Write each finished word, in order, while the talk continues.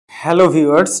Hello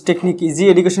viewers, technique easy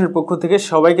এডুকেশনের পক্ষ থেকে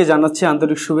সবাইকে জানাচ্ছি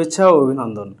আন্তরিক শুভেচ্ছা ও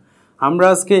অভিনন্দন। আমরা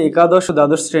আজকে একাদশ ও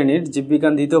দ্বাদশ শ্রেণীর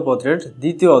জীববিজ্ঞান দ্বিতীয় পত্রের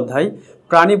দ্বিতীয় অধ্যায়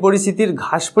প্রাণী পরিস্থিতির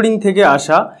ঘাসফড়িং থেকে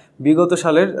আসা বিগত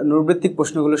সালের নৈর্ব্যক্তিক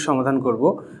প্রশ্নগুলোর সমাধান করব।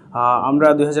 আমরা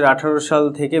 2018 সাল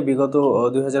থেকে বিগত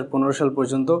 2015 সাল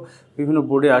পর্যন্ত বিভিন্ন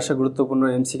বোর্ডে আসা গুরুত্বপূর্ণ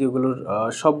এমসিকিউগুলোর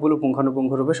সবগুলো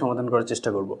পুঙ্খানুপুঙ্খরূপে সমাধান করার চেষ্টা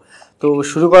করব। তো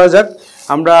শুরু করা যাক।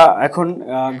 আমরা এখন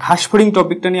ঘাসফড়িং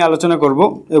টপিকটা নিয়ে আলোচনা করব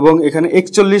এবং এখানে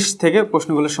 41 থেকে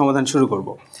প্রশ্নগুলোর সমাধান শুরু করব।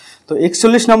 তো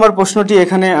 41 নম্বর প্রশ্নটি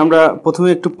এখানে আমরা প্রথমে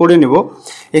একটু পড়ে নেব।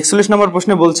 41 নম্বর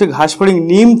প্রশ্নে বলছে ঘাসফড়িং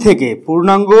নিম থেকে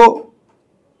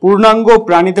পূর্ণাঙ্গ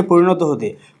প্রাণীতে পরিণত হতে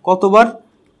কতবার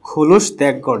খোলস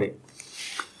ত্যাগ করে?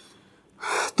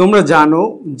 তোমরা জানো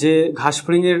যে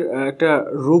ঘাসফড়িংয়ের একটা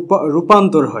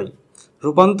রূপান্তর হয়।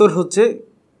 রূপান্তর হচ্ছে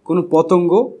কোনো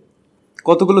পতঙ্গ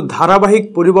কতগুলো ধারাবাহিক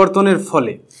পরিবর্তনের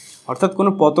ফলে, অর্থাৎ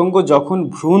কোনো পতঙ্গ যখন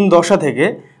ভ্রূণ দশা থেকে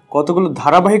কতগুলো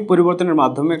ধারাবাহিক পরিবর্তনের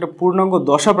মাধ্যমে একটা পূর্ণাঙ্গ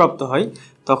দশা প্রাপ্ত হয়,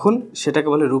 তখন সেটাকে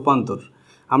বলে রূপান্তর।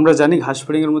 আমরা জানি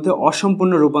ঘাসফড়িংয়ের মধ্যে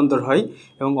অসম্পূর্ণ রূপান্তর হয়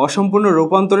এবং অসম্পূর্ণ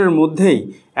রূপান্তরের মধ্যেই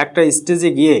একটা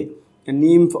স্টেজে গিয়ে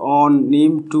নিম্ফ অন,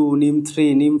 নিম 2, নিম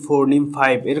 3, নিম 4, নিম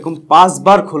 5 এরকম 5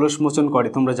 বার খোলস মোচন করে,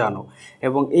 তোমরা জানো।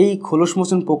 এবং এই খোলস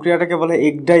মোচন প্রক্রিয়াটাকে বলে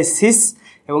একডাইসিস,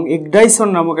 এবং একডাইসন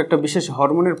নামক একটা বিশেষ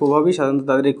হরমোনের প্রভাবেই সাধারণত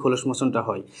তাদের এই খোলস মোচনটা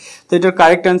হয়। তো এটার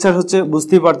কারেক্ট অ্যান্সার হচ্ছে,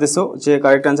 বুঝতেই পারতেছো যে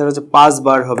কারেক্ট অ্যান্সার হচ্ছে 5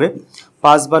 বার হবে।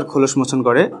 5 বার খোলস মোচন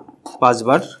করে, 5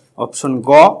 বার, অপশন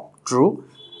গ ট্রু।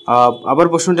 আবার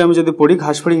প্রশ্নটি আমি যদি পড়ি,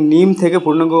 ঘাসফড়িং নিম থেকে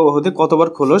পূর্ণাঙ্গ হতে কতবার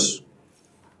খোলস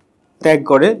ত্যাগ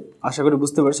করে? আশা করি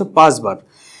বুঝতে পারছো, 5 বার।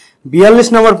 42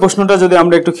 নম্বর প্রশ্নটা যদি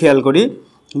আমরা একটু খেয়াল করি,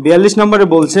 42 নম্বরে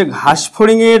বলছে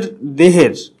ঘাসফড়িংয়ের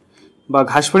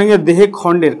দেহে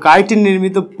খণ্ডের কাইটিন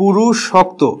নির্মিত পুরু,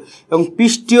 শক্ত এবং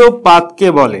পৃষ্ঠীয় পাতকে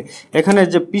বলে। এখানে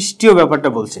যে পৃষ্ঠীয় ব্যাপারটা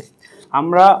বলছে,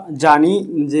 আমরা জানি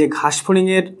যে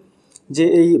ঘাসফড়িংয়ের যে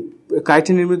এই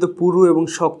কাইটিন নির্মিত পুরু এবং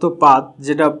শক্ত পাত,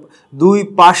 যেটা দুই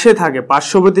পাশে থাকে,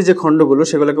 পার্শ্ববর্তী যে খণ্ডগুলো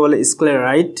সেগুলোকে বলে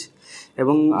স্ক্লেরাইট,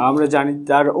 এবং আমরা জানি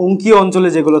তার অঙ্কীয় অঞ্চলে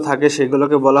যেগুলো থাকে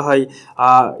সেগুলোকে বলা হয়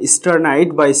স্টারনাইট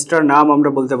বা স্টারনাম আমরা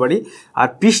বলতে পারি। আর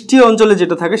পৃষ্ঠীয় অঞ্চলে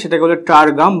যেটা থাকে সেটাকে বলে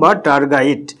টারগাম বা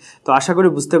টারগাইট। তো আশা করি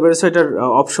বুঝতে পেরেছো, এটার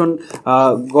অপশন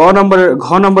ঘ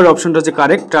নম্বরের অপশনটা হচ্ছে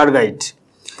কারেক্ট, টারগাইট।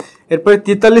 এরপরে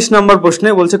 43 নম্বর প্রশ্নে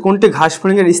বলছে কোনটি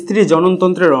ঘাসফড়িংয়ের স্ত্রী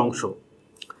জননতন্ত্রের অংশ?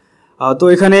 তো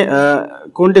এখানে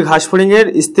কোনটি ঘাসফড়িংয়ের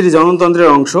স্ত্রী জননতন্ত্রের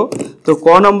অংশ? তো ক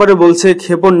নম্বরে বলছে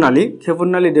ক্ষেপণনালী।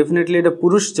 ক্ষেপণনালী ডেফিনেটলি এটা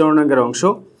পুরুষ জননাঙ্গের অংশ।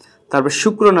 তারপর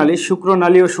শুক্রনালী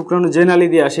ও শুক্রাণু যে নালী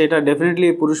দিয়ে আসে, এটা ডেফিনেটলি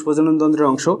পুরুষ প্রজননতন্ত্রের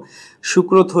অংশ।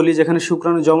 শুক্রথলি, যেখানে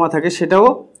শুক্রাণু জমা থাকে,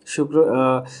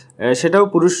 সেটাও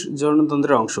পুরুষ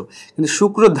জননতন্ত্রের অংশ। কিন্তু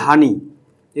শুক্রধানী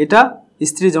এটা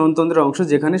স্ত্রী জননতন্ত্রের অংশ,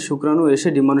 যেখানে শুক্রাণু এসে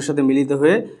ডিম্বাণুর সাথে মিলিত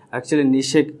হয়ে অ্যাকচুয়ালি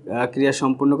নিষেক ক্রিয়া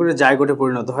সম্পূর্ণ করে জাইগোটে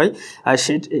পরিণত হয়, আর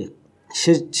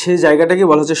সেই জায়গাটাকে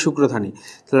বলা হচ্ছে শুক্রধানী।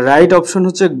 তাহলে রাইট অপশন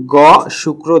হচ্ছে গ,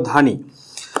 শুক্রধানী।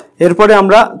 এরপরে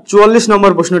আমরা 44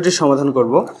 নম্বর প্রশ্নটির সমাধান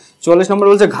করব। 44 নম্বর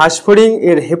বলছে ঘাসফড়িং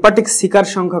এর হেপাটিক শিকার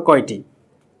সংখ্যা কয়টি?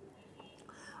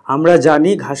 আমরা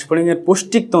জানি ঘাসফড়িং এর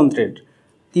পৌষ্টিকতন্ত্রের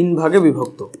 3 ভাগে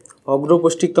বিভক্ত: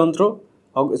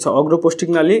 অগ্রপৌষ্টিক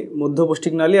নালী,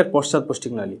 মধ্যপৌষ্টিক নালী আর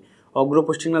পশ্চাৎপৌষ্টিক নালী।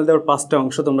 অগ্রপৌষ্টিক নালী দেওয়ার 5টা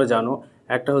অংশ তোমরা জানো।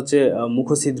 একটা হচ্ছে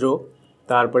মুখছিদ্র,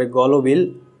 তারপরে গলবিল,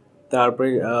 তারপরে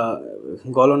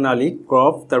গলনালী,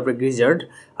 ক্রপ, তারপরে গ্রিজার্ড।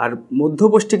 আর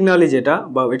মধ্যপৌষ্টিক নালী যেটা,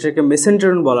 বা এটাকে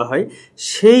মেসেন্টেরন বলা হয়,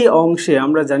 সেই অংশে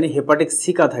আমরা জানি হেপাটিক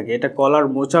সিকা থাকে। এটা কলার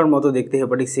মোচার মতো দেখতে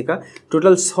হেপাটিক সিকা।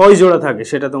 টোটাল 6 জোড়া থাকে,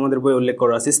 সেটা তোমাদের বই উল্লেখ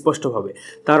করা আছে স্পষ্টভাবে।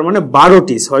 তার মানে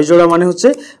 12টি, 6 জোড়া মানে হচ্ছে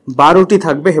 12টি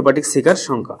থাকবে হেপাটিক সিকার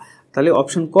সংখ্যা। তাহলে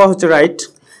অপশন ক হচ্ছে রাইট।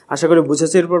 আশা করি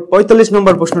বুঝেছি। এরপর 45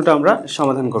 নম্বর প্রশ্নটা আমরা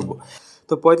সমাধান করব।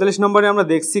 তো 45 নম্বরে আমরা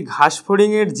দেখছি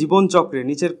ঘাসফড়িংয়ের জীবনচক্রে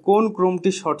নিচের কোন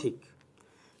ক্রমটি সঠিক?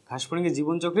 ঘাসফড়িংয়ের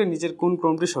জীবনচক্রে নিচের কোন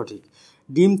ক্রমটি সঠিক?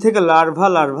 ডিম থেকে লার্ভা,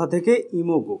 লার্ভা থেকে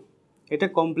ইমোগো, এটা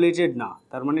কমপ্লিটেড না,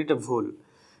 তার মানে এটা ভুল।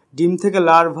 ডিম থেকে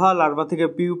লার্ভা, লার্ভা থেকে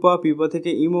পিউপা, পিউপা থেকে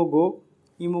ইমোগো,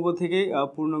 ইমোগো থেকে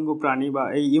পূর্ণাঙ্গ প্রাণী বা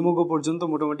এই ইমোগো পর্যন্ত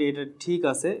মোটামুটি এটা ঠিক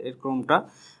আছে এর ক্রমটা।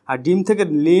 আর ডিম থেকে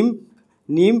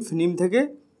নিম্ফ, নিম থেকে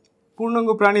পূর্ণাঙ্গ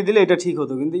প্রাণী দিলে এটা ঠিক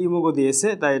হতো, কিন্তু ইমোগো দিয়েছে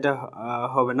তাই এটা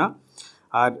হবে না।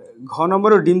 আর ঘ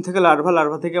নম্বরও ডিম থেকে লার্ভা,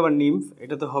 লার্ভা থেকে আবার নিম্ফ,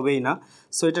 এটা তো হবেই না।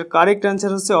 সো এটার কারেক্ট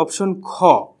অ্যান্সার হচ্ছে অপশন খ।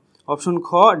 অপশন খ,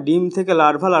 ডিম থেকে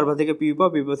লার্ভা, লার্ভা থেকে পিউপা,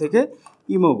 পিউপা থেকে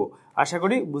ইমোগো। আশা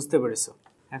করি বুঝতে পেরেছো।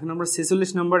 এখন আমরা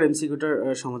 46 নম্বর এমসিকিউটার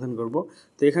সমাধান করব।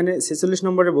 তো এখানে 46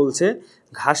 নম্বরে বলছে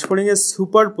ঘাসফড়িংয়ের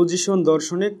সুপার পজিশন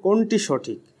দর্শনে কোনটি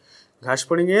সঠিক?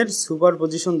 ঘাসফড়িংয়ের সুপার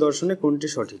পজিশন দর্শনে কোনটি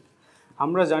সঠিক?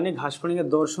 আমরা জানি ঘাসফড়িংয়ের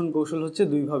দর্শন কৌশল হচ্ছে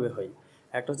 2 ভাবে হয়,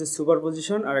 একটা হচ্ছে সুপার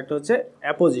পজিশন আর একটা হচ্ছে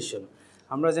অ্যাপোজিশন।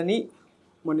 আমরা জানি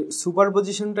মানে সুপার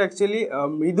পজিশনটা অ্যাকচুয়ালি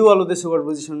মৃদু আলোতে সুপার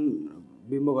পজিশন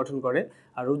বিম্ব গঠন করে,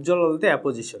 আর উজ্জ্বল বলতে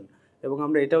অ্যাপোজিশন। এবং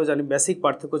আমরা এটাও জানি, বেসিক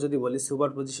পার্থক্য যদি বলি, সুপার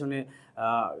পজিশনে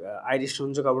আইরিশ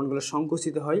রঞ্জক আবরণগুলো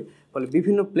সংকুচিত হয়, ফলে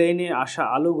বিভিন্ন প্লেনে আসা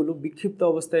আলোগুলো বিক্ষিপ্ত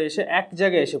অবস্থায় এসে এক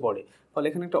জায়গায় এসে পড়ে, ফলে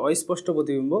এখানে একটা অস্পষ্ট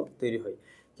প্রতিবিম্ব তৈরি হয়।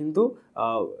 কিন্তু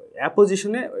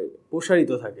অ্যাপোজিশনে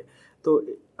প্রসারিত থাকে। তো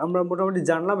আমরা মোটামুটি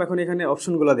জানলাম, এখন এখানে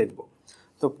অপশনগুলো দেখব।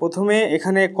 তো প্রথমে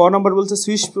এখানে ক নম্বর বলছে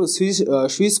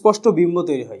সুস্পষ্ট বিম্ব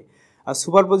তৈরি হয়, আর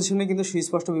সুপার পজিশনে কিন্তু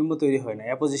সুস্পষ্ট বিম্ব তৈরি হয় না,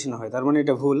 অ্যাপোজিশনে হয়, তার মানে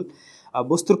এটা ভুল।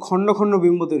 বস্তুর খণ্ড খণ্ড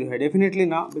বিম্ব তৈরি হয়, ডেফিনেটলি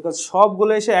না, বিকজ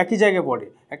সবগুলো এসে একই জায়গায় পড়ে,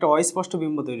 একটা অস্পষ্ট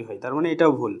বিম্ব তৈরি হয়, তার মানে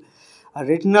এটাও ভুল। আর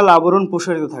রেটিনাল আবরণ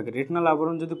প্রসারিত থাকে, রেটিনাল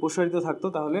আবরণ যদি প্রসারিত থাকতো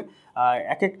তাহলে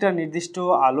এক একটা নির্দিষ্ট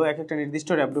আলো এক একটা নির্দিষ্ট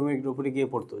র‍্যাবডোমের উপরে গিয়ে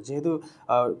পড়তো, যেহেতু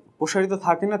প্রসারিত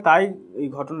থাকে না তাই এই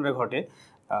ঘটনাটা ঘটে।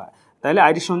 তাহলে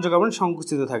আইরিশ রঞ্জক আবরণ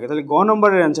সংকুচিত থাকে, তাহলে গ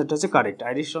নম্বরের অ্যান্সারটা হচ্ছে কারেক্ট।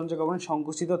 আইরিশ রঞ্জক আবরণ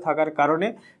সংকুচিত থাকার কারণে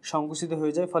সংকুচিত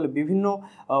হয়ে যায়, ফলে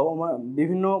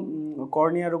বিভিন্ন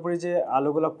কর্নিয়ার উপরে যে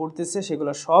আলোগুলো পড়তেছে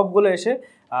সেগুলো সবগুলো এসে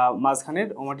মাঝখানের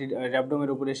ওমাটি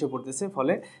র‍্যাবডোমের উপরে এসে পড়তেছে,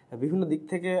 ফলে বিভিন্ন দিক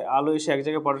থেকে আলো এসে এক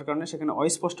জায়গায় পড়ার কারণে সেখানে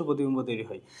অস্পষ্ট প্রতিবিম্ব তৈরি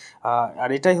হয়। আর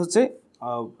এটাই হচ্ছে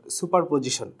সুপার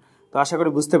পজিশন। তো আশা করি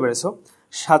বুঝতে পেরেছো।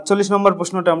 47 নম্বর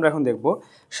প্রশ্নটা আমরা এখন দেখব।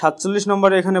 47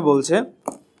 নম্বরে এখানে বলছে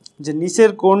যে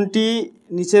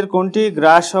নিচের কোনটি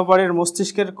গ্রাস হপারের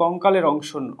মস্তিষ্কের কঙ্কালের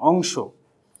অংশ।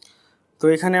 তো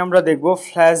এখানে আমরা দেখব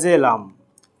ফ্ল্যাজেলাম।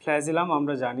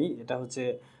 আমরা জানি এটা হচ্ছে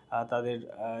তাদের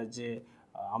যে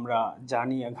আমরা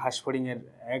জানি ঘাস ফড়িংয়ের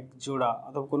এক জোড়া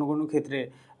অথবা কোনো কোনো ক্ষেত্রে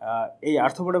এই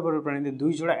আর্থ্রোপোডা প্রাণীদের 2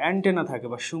 জোড়া অ্যান্টেনা থাকে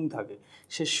বা শুং থাকে,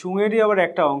 সে শুংয়েরই আবার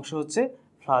একটা অংশ হচ্ছে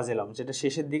ফ্লাজেলাম, যেটা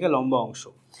শেষের দিকে লম্বা অংশ।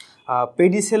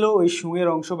 পেডিসেলও ওই শুংয়ের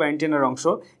অংশ বা অ্যান্টেনার অংশ,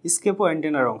 স্কেপও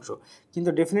অ্যান্টেনার অংশ, কিন্তু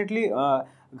ডেফিনেটলি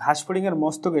ঘাস ফড়িংয়ের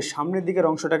মস্তকের সামনের দিকের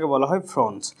অংশটাকে বলা হয়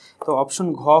ফ্রন্স। তো অপশন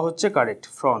ঘ হচ্ছে কারেক্ট,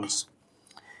 ফ্রন্স।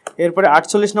 এরপরে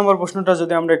 48 নম্বর প্রশ্নটা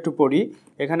যদি আমরা একটু পড়ি,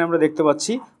 এখানে আমরা দেখতে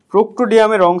পাচ্ছি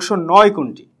প্রোক্টোডিয়ামের অংশ 9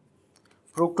 কোনটি।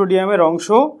 প্রোক্টোডিয়ামের অংশ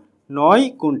 9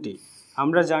 কোনটি?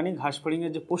 আমরা জানি ঘাস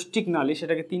ফড়িংয়ের যে পৌষ্টিক নালী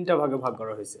সেটাকে 3টা ভাগে ভাগ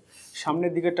করা হয়েছে।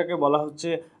 সামনের দিকেরটাকে বলা হচ্ছে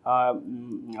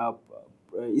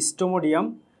স্টোমোডিয়াম,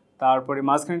 তারপরে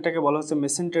মাঝখানেরটাকে বলা হচ্ছে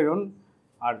মেসেন্টেরন,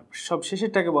 আর সব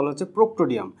শেষেরটাকে বলা হচ্ছে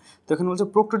প্রোক্টোডিয়াম। তো এখানে বলছে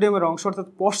প্রোক্টোডিয়ামের অংশ অর্থাৎ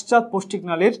পশ্চাৎ পৌষ্টিক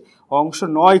নালীর অংশ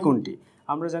 9 কোনটি।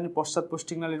 আমরা জানি পশ্চাৎ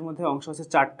পৌষ্টিক নালীর মধ্যে অংশ হচ্ছে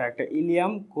 4টা, একটা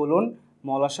ইলিয়াম, কোলন,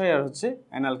 মলাশয় আর হচ্ছে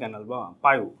অ্যানাল ক্যানাল বা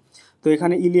পায়ু। তো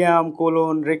এখানে ইলিয়াম,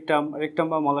 কোলন, রেকটাম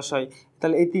বা মলাশয়,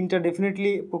 তাহলে এই 3টা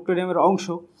ডেফিনেটলি প্রোক্টোডিয়ামের অংশ।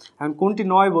 এখন কোনটি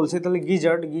 9 বলছে, তাহলে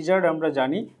গিজার্ড আমরা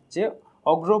জানি যে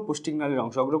অগ্র পৌষ্টিক নালীর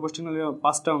অংশ। অগ্র পৌষ্টিক নালীর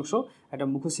 5টা অংশ, একটা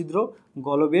মুখছিদ্র,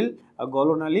 গলবিল,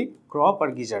 গলনালী, ক্রপ আর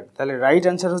গিজার্ড। তাহলে রাইট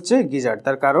অ্যান্সার হচ্ছে গিজার্ড,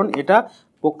 তার কারণ এটা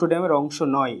প্রোক্টোডিয়ামের অংশ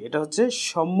নয়, এটা হচ্ছে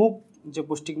সম্মুখ যে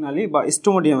পৌষ্টিক নালী বা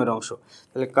স্টোমোডিয়ামের অংশ।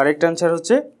 তাহলে কারেক্ট অ্যান্সার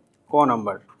হচ্ছে ক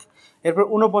নাম্বার। এরপর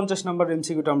 49 নম্বর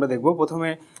এমসিকিউটা আমরা দেখব। প্রথমে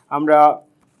আমরা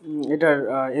এটার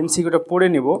এমসিকিউটা পড়ে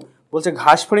নেব। বলছে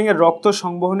ঘাস ফড়িংয়ের রক্ত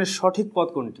সংবহনের সঠিক পথ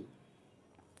কোনটি?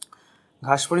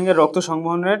 ঘাস ফড়িংয়ের রক্ত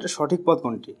সংবহনের সঠিক পথ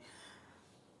কোনটি?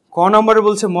 ক নম্বরে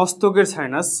বলছে মস্তকের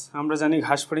সাইনাস। আমরা জানি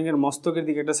ঘাস ফড়িংয়ের মস্তকের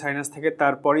দিকে একটা সাইনাস থাকে,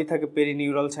 তারপরেই থাকে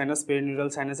পেরিনিউরাল সাইনাস, পেরিনিউরাল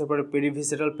সাইনাসের পরে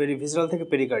পেরিভিসেরাল থেকে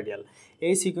পেরিকার্ডিয়াল।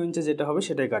 এই সিকোয়েন্সে যেটা হবে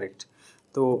সেটাই কারেক্ট।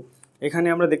 তো এখানে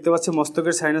আমরা দেখতে পাচ্ছি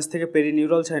মস্তকের সাইনাস থেকে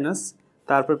পেরিনিউরাল সাইনাস,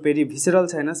 তারপর পেরিভিসেরাল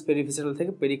সাইনাস, পেরিভিসেরাল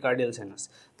থেকে পেরিকার্ডিয়াল সাইনাস।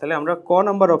 তাহলে আমরা ক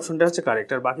নাম্বার অপশনটা হচ্ছে কারেক্ট,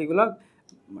 আর বাকিগুলো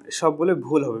সবগুলো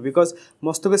ভুল হবে, বিকজ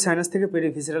মস্তকের সাইনাস থেকে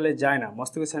পেরিভিসেরালে যায় না,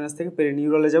 মস্তকের সাইনাস থেকে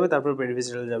পেরিনিউরালে যাবে, তারপর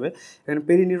পেরিভিসেরালে যাবে। এখানে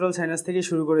পেরিনিউরাল সাইনাস থেকেই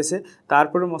শুরু করেছে,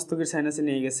 তারপরে মস্তকের সাইনাসে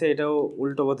নিয়ে গেছে, এটাও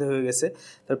উল্টো পথে হয়ে গেছে।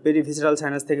 তার পেরিভিসেরাল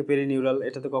সাইনাস থেকে পেরিনিউরাল,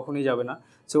 এটা তো কখনোই যাবে না।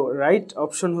 সো রাইট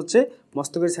অপশন হচ্ছে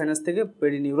মস্তকের সাইনাস থেকে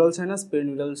পেরিনিউরাল সাইনাস,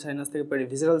 পেরিনিউরাল সাইনাস থেকে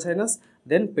পেরিভিসেরাল সাইনাস,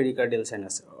 দেন পেরিকার্ডিয়াল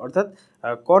সাইনাস, অর্থাৎ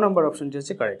ক নম্বর অপশনটি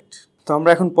হচ্ছে কারেক্ট। তো আমরা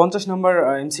এখন 50 নম্বর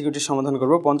এমসিকিউটির সমাধান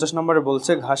করব। 50 নম্বরে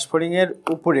বলছে ঘাস ফড়িংয়ের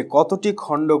উপরে কতটি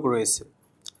খণ্ডক রয়েছে?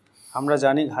 আমরা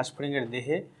জানি ঘাস ফড়িংয়ের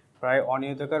দেহে প্রায়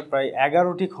অনিয়তাকার প্রায়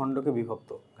 11টি খণ্ডকে বিভক্ত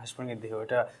ঘাস ফড়িংয়ের দেহ,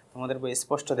 এটা তোমাদের বই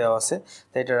স্পষ্ট দেওয়া আছে।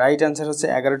 তাই এটা রাইট অ্যান্সার হচ্ছে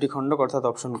 11টি খণ্ডক, অর্থাৎ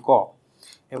অপশন ক।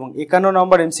 এবং 51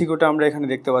 নম্বর এমসিকিউটা আমরা এখানে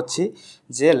দেখতে পাচ্ছি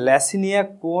যে ল্যাসিনিয়া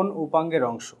কোন উপাঙ্গের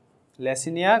অংশ?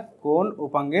 ল্যাসিনিয়া কোন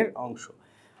উপাঙ্গের অংশ?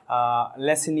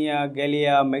 ল্যাসিনিয়া,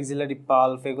 গ্যালিয়া, ম্যাক্সিলারি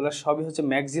পাল্প, এগুলো সবই হচ্ছে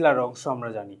ম্যাক্সিলার অংশ। আমরা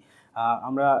জানি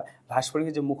আমরা ঘাস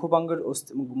ফড়িংয়ের যে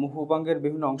মুখ উপাঙ্গের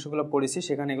বিভিন্ন অংশগুলো পড়েছি,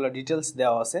 সেখানে এগুলো ডিটেলস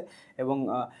দেওয়া আছে। এবং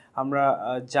আমরা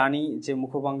জানি যে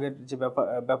মুখ উপাঙ্গের যে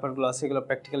ব্যাপারগুলো আছে এগুলো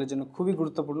প্র্যাকটিক্যালের জন্য খুবই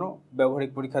গুরুত্বপূর্ণ।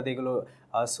 ব্যবহারিক পরীক্ষাতে এগুলো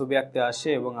ছবি আঁকতে আসে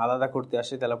এবং আলাদা করতে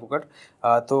আসে তেলাপোকার।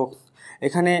 তো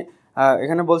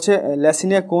এখানে বলছে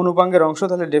ল্যাসিনিয়া কোন উপাঙ্গের অংশ,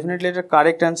 তাহলে ডেফিনেটলি এটার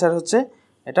কারেক্ট অ্যান্সার হচ্ছে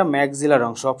এটা ম্যাক্সিলার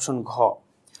অংশ, অপশন ঘ।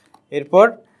 এরপর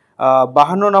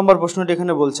 52 নম্বর প্রশ্নটি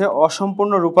এখানে বলছে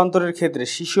অসম্পূর্ণ রূপান্তরের ক্ষেত্রে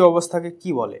শিশু অবস্থাকে কি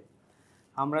বলে?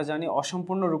 আমরা জানি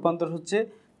অসম্পূর্ণ রূপান্তর হচ্ছে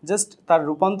জাস্ট তার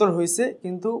রূপান্তর হয়েছে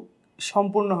কিন্তু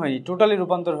সম্পূর্ণ হয়নি, টোটালি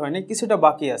রূপান্তর হয়নি, কিছুটা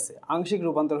বাকি আছে, আংশিক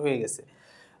রূপান্তর হয়ে গেছে।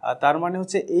 তার মানে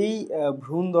হচ্ছে এই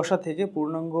ভ্রূণ দশা থেকে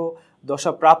পূর্ণাঙ্গ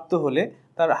দশা প্রাপ্ত হলে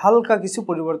তার হালকা কিছু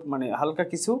পরিবর্তন মানে হালকা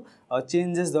কিছু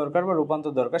চেঞ্জেস দরকার বা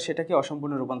রূপান্তর দরকার, সেটাকে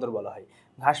অসম্পূর্ণ রূপান্তর বলা হয়।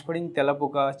 ঘাসফড়িং,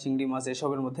 তেলাপোকা, চিংড়ি মাছ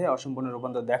এসবের মধ্যে অসম্পূর্ণ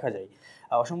রূপান্তর দেখা যায়।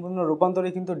 অসম্পূর্ণ রূপান্তরে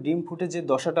কিন্তু ডিম ফুটে যে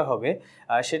দশাটা হবে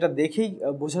সেটা দেখেই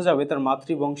বোঝা যাবে তার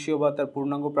মাতৃবংশীয় বা তার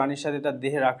পূর্ণাঙ্গ প্রাণীর সাথে তার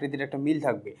দেহের আকৃতির একটা মিল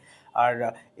থাকবে। আর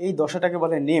এই দশাটাকে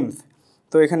বলে নিম্ফ।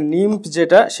 তো এখানে নিম্ফ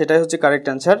যেটা সেটাই হচ্ছে কারেক্ট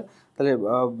অ্যান্সার। তাহলে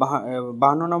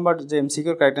 52 নম্বর যে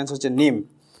এমসিকিউর কারেক্ট অ্যান্সার হচ্ছে নিম্ফ।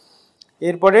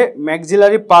 এরপরে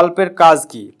ম্যাক্সিলারি পাল্পের কাজ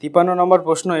কি? 53 নম্বর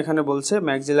প্রশ্ন এখানে বলছে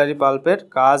ম্যাক্সিলারি পাল্পের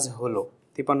কাজ হলো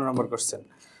 53 নম্বর কোশ্চেন।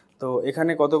 তো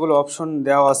এখানে কতগুলো অপশন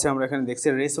দেওয়া আছে আমরা এখানে দেখছি।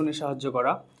 রেশনে সাহায্য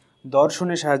করা,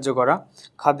 দর্শনে সাহায্য করা,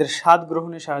 খাদ্যের স্বাদ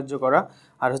গ্রহণে সাহায্য করা,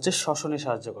 আর হচ্ছে শ্বসনে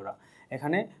সাহায্য করা।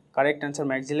 এখানে কারেক্ট অ্যান্সার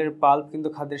ম্যাক্সিলারি পাল্প কিন্তু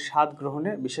খাদ্যের স্বাদ গ্রহণে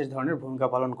বিশেষ ধরনের ভূমিকা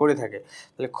পালন করে থাকে।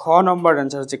 তাহলে খ নম্বর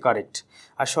অ্যান্সার হচ্ছে কারেক্ট।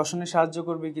 আর শ্বসনে সাহায্য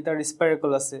করবে কি? তার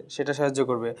স্পাইরাকল আছে, সেটা সাহায্য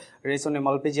করবে। রেশনে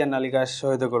মালপেজিয়ান নালিকা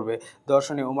সহায়তা করবে,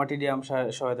 দর্শনে ওমাটিডিয়াম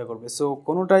সহায়তা করবে। সো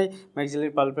কোনোটাই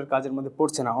ম্যাক্সিলারি পাল্পের কাজের মধ্যে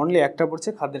পড়ছে না, অনলি একটা পড়ছে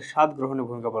খাদ্যের স্বাদ গ্রহণে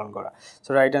ভূমিকা পালন করা। সো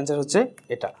রাইট অ্যান্সার হচ্ছে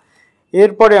এটা।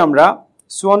 এরপরে আমরা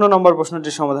 54 নম্বর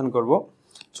প্রশ্নটির সমাধান করব।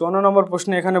 54 নম্বর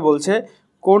প্রশ্নে এখানে বলছে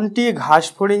কোনটি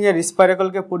ঘাসফড়িংয়ের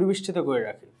স্পাইরাকলকে পরিবেষ্টিত করে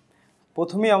রাখে?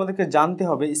 প্রথমেই আমাদেরকে জানতে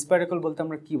হবে স্পাইরাকল বলতে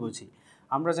আমরা কি বুঝি।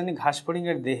 আমরা জানি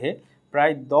ঘাসফড়িংয়ের দেহে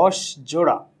প্রায় 10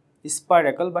 জোড়া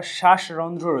স্পাইরাকল বা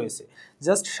শ্বাসরন্ধ্র রয়েছে।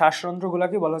 জাস্ট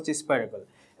শ্বাসরন্ধ্রগুলোকে বলা হচ্ছে স্পাইরাকল।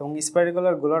 এবং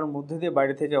স্পাইরাকলের গোলার মধ্যে দিয়ে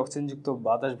বাইরে থেকে অক্সিজেনযুক্ত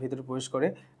বাতাস ভিতরে প্রবেশ করে,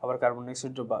 আবার কার্বন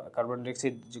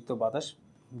ডাইঅক্সাইডযুক্ত বাতাস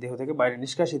দেহ থেকে বাইরে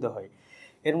নিষ্কাশিত হয়।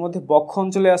 এর মধ্যে বক্ষ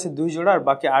অঞ্চলে আছে 2 জোড়া আর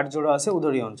বাকি 8 জোড়া আছে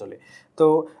উদরী অঞ্চলে। তো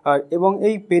এবং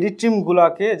এই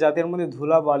পেরিট্রিমগুলোকে যাতে এর মধ্যে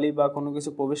ধুলা বালি বা কোনো কিছু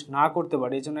প্রবেশ না করতে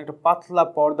পারে এই জন্য একটা পাতলা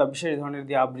পর্দা বিশেষ ধরনের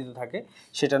দিয়ে আবৃত থাকে,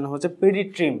 সেটা না হচ্ছে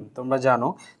পেরিট্রিম, তোমরা জানো।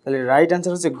 তাহলে রাইট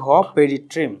অ্যান্সার হচ্ছে ঘ,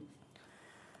 পেরিট্রিম।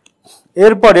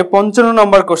 এরপরে 55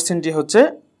 নম্বর কোশ্চেনটি হচ্ছে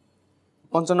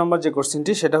 55 নম্বর যে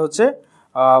কোশ্চেনটি সেটা হচ্ছে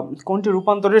কোনটি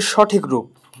রূপান্তরের সঠিক রূপ?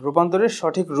 রূপান্তরের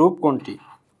সঠিক রূপ কোনটি?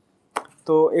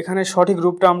 তো এখানে সঠিক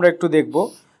রূপটা আমরা একটু দেখব।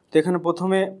 তো এখানে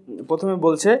প্রথমে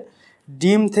বলছে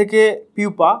ডিম থেকে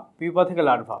পিউপা, পিউপা থেকে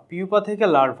লার্ভা। পিউপা থেকে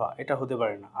লার্ভা এটা হতে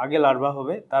পারে না, আগে লার্ভা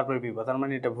হবে তারপরে পিউপা, তার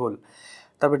মানে এটা ভুল।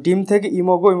 তারপর ডিম থেকে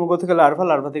ইমোগো, ইমোগো থেকে লার্ভা,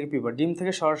 লার্ভা থেকে পিউপা। ডিম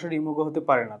থেকে সরাসরি ইমোগো হতে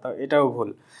পারে না, তা এটাও ভুল।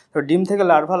 তো ডিম থেকে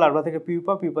লার্ভা, লার্ভা থেকে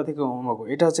পিউপা, পিউপা থেকে ইমোগো,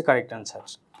 এটা হচ্ছে কারেক্ট অ্যান্সার।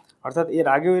 অর্থাৎ এর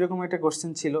আগেও এরকম একটা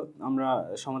কোশ্চেন ছিল, আমরা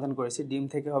সমাধান করেছি। ডিম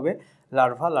থেকে হবে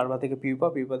লার্ভা, লার্ভা থেকে পিউপা,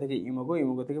 পিউপা থেকে ইমোগো,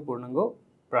 ইমোগো থেকে পূর্ণাঙ্গ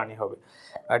প্রাণী হবে।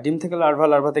 আর ডিম থেকে লার্ভা,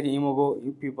 লার্ভা থেকে ইমোগো,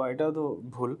 পিউপা, এটাও তো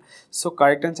ভুল। সো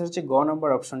কারেক্ট অ্যান্সার হচ্ছে গ নম্বর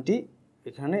অপশনটি।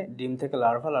 এখানে ডিম থেকে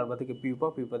লার্ভা, লার্ভা থেকে পিউপা,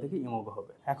 পিউপা থেকে ইমোগো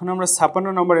হবে। এখন আমরা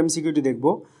 56 নম্বর এমসিকিউটি দেখব।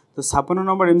 তো 56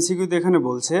 নম্বর এমসিকিউতে এখানে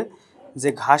বলছে যে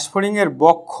ঘাসফড়িংয়ের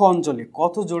বক্ষ অঞ্চলে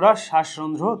কত জোড়া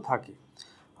শ্বাসরন্ধ্র থাকে?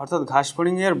 অর্থাৎ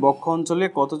ঘাসফড়িংয়ের বক্ষ অঞ্চলে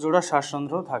কত জোড়া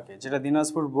শ্বাসরন্ধ্র থাকে, যেটা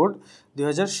দিনাজপুর বোর্ড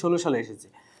 2016 সালে এসেছে।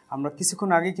 আমরা কিছুক্ষণ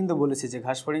আগে কিন্তু বলেছি যে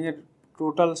ঘাসফড়িংয়ের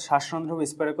টোটাল শ্বাসরন্ধ্র বা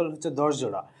স্পাইরাকল হচ্ছে 10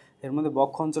 জোড়া। এর মধ্যে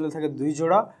বক্ষ অঞ্চলে থাকে 2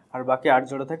 জোড়া আর বাকি 8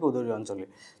 জোড়া থাকে উদরী অঞ্চলে।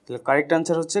 তাহলে কারেক্ট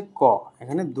অ্যান্সার হচ্ছে ক,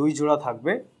 এখানে 2 জোড়া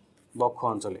থাকবে বক্ষ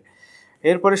অঞ্চলে।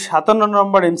 এরপরে 57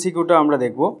 নম্বর এমসিকিউটা আমরা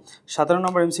দেখব। 57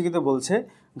 নম্বর এমসিকিউতে বলছে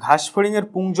ঘাসফড়িংয়ের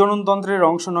পুংজননতন্ত্রের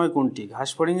অংশ নয় কোনটি?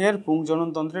 ঘাসফড়িংয়ের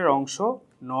পুংজননতন্ত্রের অংশ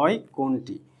নয়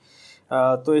কোনটি?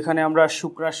 তো এখানে আমরা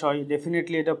শুক্রাশয়,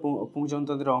 ডেফিনেটলি এটা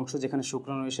পুংজননতন্ত্রের অংশ, যেখানে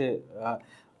শুক্রাণু এসে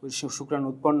শুক্রাণু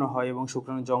উৎপন্ন হয় এবং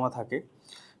শুক্রাণু জমা থাকে।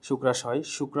 শুক্রাশয়,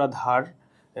 শুক্রাধার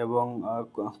এবং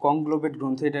কংগ্লোবেট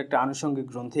গ্রন্থি, এটা একটা আনুষঙ্গিক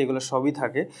গ্রন্থি, এগুলো সবই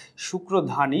থাকে।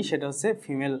 শুক্রধানী সেটা হচ্ছে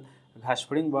ফিমেল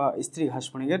ঘাসফড়িং বা স্ত্রী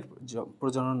ঘাসফড়িংয়ের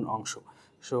প্রজনন অংশ।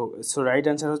 সো রাইট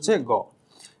অ্যান্সার হচ্ছে গ।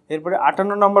 এরপরে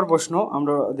 58 নম্বর প্রশ্ন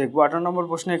আমরা দেখব। 58 নম্বর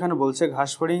প্রশ্নে এখানে বলছে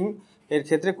ঘাসফড়িং এর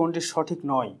ক্ষেত্রে কোনটি সঠিক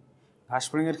নয়?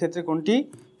 ঘাসফড়িংয়ের ক্ষেত্রে কোনটি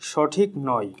সঠিক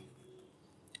নয়?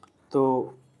 তো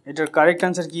এটার কারেক্ট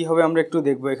অ্যান্সার কী হবে আমরা একটু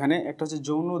দেখব। এখানে একটা হচ্ছে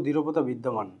যৌন দৃঢ়তা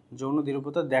বিদ্যমান, যৌন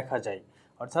দৃঢ়তা দেখা যায়।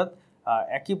 অর্থাৎ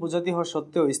একই প্রজাতি হওয়া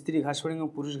সত্ত্বেও স্ত্রী ঘাসফড়িং ও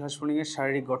পুরুষ ঘাসফড়িংয়ের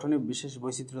শারীরিক গঠনে বিশেষ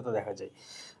বৈচিত্র্যতা দেখা যায়।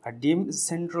 আর ডিম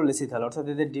সেন্ট্রোলেসিথাল, অর্থাৎ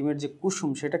এদের ডিমের যে কুসুম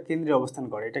সেটা কেন্দ্রে অবস্থান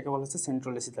করে, এটাকে বলা হচ্ছে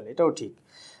সেন্ট্রোলেসিথাল, এটাও ঠিক।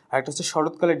 আর একটা হচ্ছে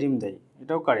শরৎকালে ডিম দেয়,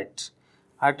 এটাও কারেক্ট।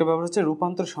 আরেকটা ব্যাপার হচ্ছে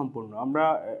রূপান্তর সম্পূর্ণ। আমরা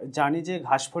জানি যে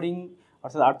ঘাসফড়িং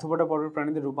অর্থাৎ আর্থ্রোপোডা পর্বের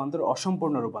প্রাণীদের রূপান্তর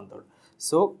অসম্পূর্ণ রূপান্তর।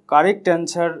 সো কারেক্ট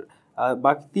অ্যান্সার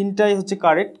বাকি তিনটাই হচ্ছে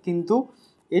কারেক্ট, কিন্তু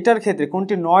এটার ক্ষেত্রে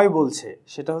কোনটি নয় বলছে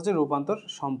সেটা হচ্ছে রূপান্তর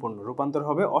সম্পূর্ণ, রূপান্তর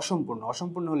হবে অসম্পূর্ণ,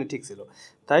 অসম্পূর্ণ হলে ঠিক ছিল।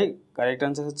 তাই কারেক্ট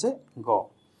অ্যান্সার হচ্ছে গ।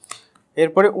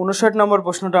 এরপরে 59 নম্বর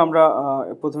প্রশ্নটা আমরা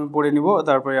প্রথমে পড়ে নিব,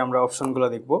 তারপরে আমরা অপশনগুলো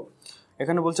দেখব।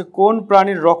 এখানে বলছে কোন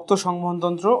প্রাণীর রক্ত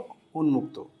সংবহনতন্ত্র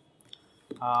উন্মুক্ত?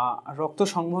 রক্ত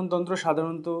সংবহনতন্ত্র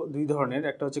সাধারণত দুই ধরনের,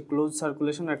 একটা হচ্ছে ক্লোজ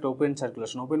সার্কুলেশন, একটা ওপেন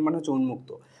সার্কুলেশন। ওপেন মানে হচ্ছে উন্মুক্ত,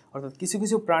 অর্থাৎ কিছু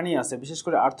কিছু প্রাণী আছে, বিশেষ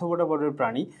করে আর্থ্রোপোডা বর্গের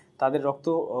প্রাণী, তাদের রক্ত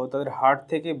তাদের হার্ট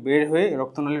থেকে বের হয়ে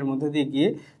রক্তনালীর মধ্যে দিয়ে গিয়ে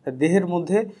দেহের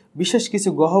মধ্যে বিশেষ কিছু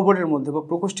গহ্বরের মধ্যে বা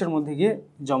প্রকোষ্ঠের মধ্যে গিয়ে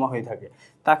জমা হয়ে থাকে,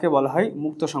 তাকে বলা হয়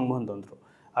মুক্ত সংবহনতন্ত্র।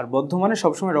 আর বদ্ধ মানে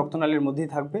সবসময় রক্তনালীর মধ্যেই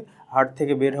থাকবে, হার্ট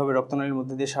থেকে বের হবে, রক্তনালীর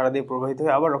মধ্যে দিয়ে সারা দিয়ে প্রবাহিত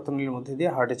হয়ে আবার রক্তনালীর মধ্যে দিয়ে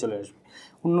হার্টে চলে আসবে।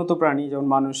 উন্নত প্রাণী যেমন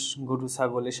মানুষ, গরু,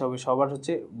 ছাগল সবার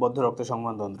হচ্ছে বদ্ধ রক্ত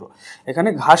সংবহনতন্ত্র। এখানে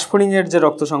ঘাস ফড়িংয়ের যে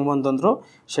রক্ত সংবহনতন্ত্র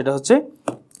সেটা হচ্ছে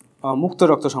মুক্ত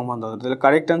রক্ত সংবহনতন্ত্র। তাহলে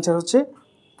কারেক্ট অ্যান্সার হচ্ছে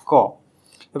ক।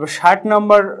 এবার 60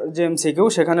 নম্বর যে এমসিকিউ,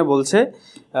 সেখানে বলছে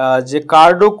যে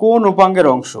কার্ডো কোন উপাঙ্গের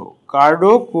অংশ?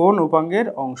 কার্ডো কোন উপাঙ্গের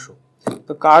অংশ?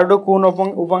 তো কার্ডো কোন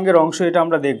উপাঙ্গের অংশ এটা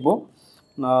আমরা দেখব।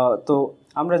 তো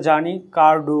আমরা জানি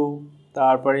কার্ডো,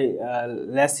 তারপরে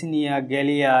ল্যাসিনিয়া,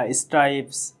 গ্যালিয়া,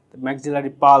 স্ট্রাইপস,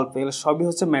 ম্যাক্সিলারি পাল্প, এগুলো সবই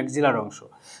হচ্ছে ম্যাক্সিলার অংশ।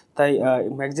 তাই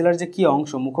ম্যাক্সিলার যে কী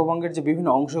অংশ, মুখভঙ্গের যে বিভিন্ন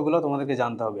অংশগুলো তোমাদেরকে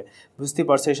জানতে হবে। বুঝতেই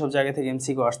পারছো এইসব জায়গা থেকে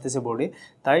এমসিকিউ আসতেছে বোর্ডে,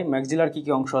 তাই ম্যাক্সিলার কী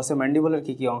কী অংশ আছে, ম্যান্ডিবলের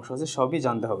কী কী অংশ আছে সবই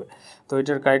জানতে হবে। তো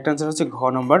এটার কারেক্ট অ্যান্সার হচ্ছে ঘ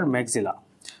নম্বর, ম্যাক্সিলা।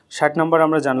 60 নম্বর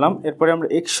আমরা জানলাম। এরপরে আমরা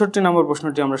 61 নম্বর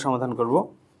প্রশ্নটি আমরা সমাধান করব।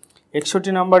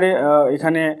 61 নম্বরে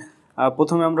এখানে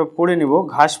প্রথমে আমরা পড়ে নেব,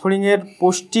 ঘাস ফড়িংয়ের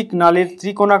পৌষ্টিক নালীর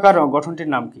ত্রিকোণাকার গঠনটির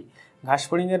নাম কি? ঘাস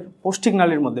ফড়িংয়ের পৌষ্টিক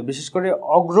নালীর মধ্যে, বিশেষ করে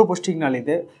অগ্রপৌষ্টিক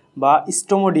নালীতে বা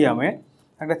স্টোমোডিয়ামে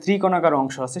একটা ত্রিকোণাকার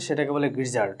অংশ আছে, সেটাকে বলে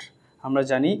গিজার্ড। আমরা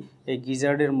জানি এই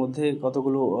গিজার্ডের মধ্যে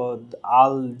কতগুলো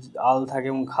আল থাকে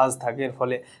এবং খাজ থাকে, এর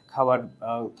ফলে খাবার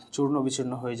চূর্ণ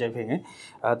বিচূর্ণ হয়ে যায় ভেঙে।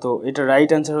 তো এটা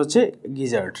রাইট অ্যান্সার হচ্ছে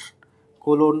গিজার্ড।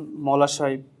 কোলন,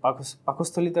 মলাশয়,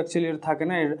 পাকস্থলী তো অ্যাকচুয়ালি এর থাকে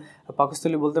না, এর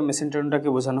পাকস্থলী বলতে মেসেন্টেরনটাকে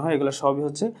বোঝানো হয়। এগুলো সবই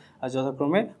হচ্ছে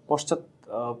যথাক্রমে পশ্চাৎ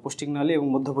পৌষ্টিক নালী এবং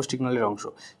মধ্য পৌষ্টিক নালীর অংশ।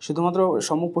 শুধুমাত্র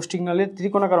সম্মুখ পৌষ্টিক নালীর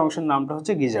ত্রিকোণাকার অংশের নামটা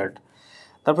হচ্ছে গিজার্ড।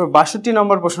 তারপর 62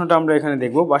 নম্বর প্রশ্নটা আমরা এখানে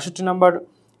দেখব। 62 নম্বর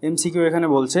এমসিকিউ এখানে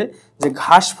বলছে যে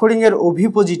ঘাস ফড়িংয়ের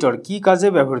অভিপোজিটর কী কাজে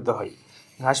ব্যবহৃত হয়?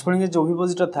 ঘাস ফড়িংয়ের যে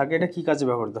অভিপোজিটর থাকে এটা কী কাজে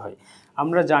ব্যবহৃত হয়?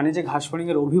 আমরা জানি যে ঘাস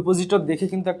ফড়িংয়ের অভিপোজিটর দেখে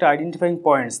কিন্তু একটা আইডেন্টিফাইং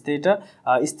পয়েন্টস, তো এটা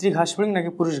স্ত্রী ঘাস ফড়িং নাকি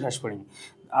পুরুষ ঘাস ফড়িং।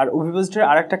 আর অভিপোজিটরের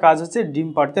আরেকটা কাজ হচ্ছে ডিম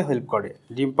পাড়তে হেল্প করে,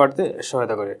 ডিম পাড়তে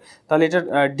সহায়তা করে, তাহলে এটা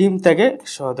ডিম ত্যাগে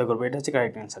সহায়তা করবে, এটা হচ্ছে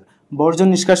কারেক্ট অ্যান্সার। বর্জন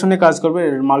নিষ্কাশনে কাজ করবে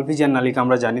মালপিজিয়ান নালিকা,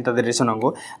 আমরা জানি তাদের রেচনাঙ্গ।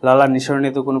 লালার নিঃসরণে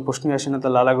তো কোনো প্রশ্নই আসে না, তো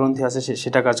লালা গ্রন্থি আছে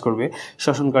সেটা কাজ করবে,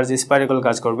 শ্বসন কার্যে স্পাইরাকল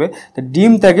কাজ করবে। তো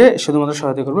ডিম ত্যাগে শুধুমাত্র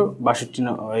সহায়তা করবে 62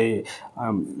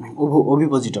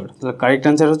 অভিপোজিটর, তাহলে কারেক্ট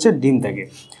অ্যান্সার হচ্ছে ডিম ত্যাগে।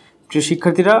 প্রিয়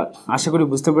শিক্ষার্থীরা, আশা করি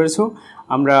বুঝতে পেরেছো।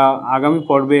 আমরা আগামী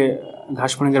পর্বে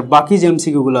ঘাস ফড়িংয়ের বাকি যে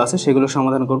এমসিকিউগুলো আছে সেগুলো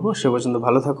সমাধান করব। সে পর্যন্ত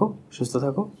ভালো থাকো, সুস্থ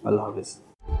থাকো, আল্লাহ হাফেজ।